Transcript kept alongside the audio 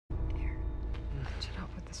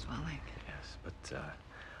the swelling. Yes, but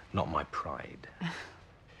not my pride.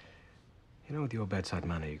 You know, with your bedside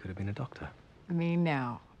manner, you could have been a doctor. Me,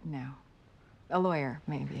 no. A lawyer,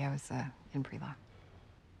 maybe. I was in pre-law.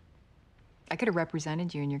 I could have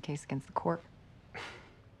represented you in your case against the court. But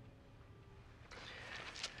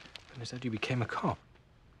instead, you became a cop.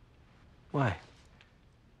 Why?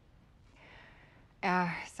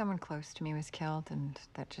 Someone close to me was killed, and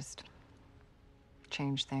that just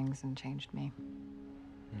changed things and changed me.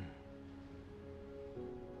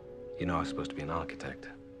 You know, I was supposed to be an architect.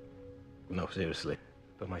 No, seriously.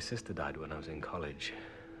 But my sister died when I was in college.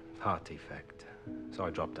 Heart defect. So I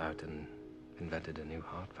dropped out and invented a new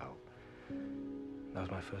heart valve. That was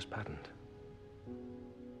my first patent.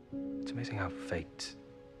 It's amazing how fate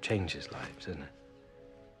changes lives, isn't it?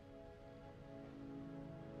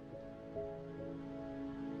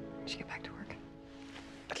 You should get back to work.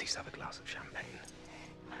 At least have a glass of champagne.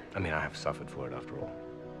 I mean, I have suffered for it after all.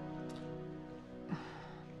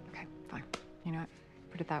 Okay, fine. You know what?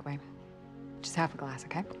 Put it that way. Just half a glass,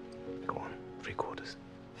 okay? Go on, 3/4.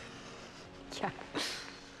 Yeah.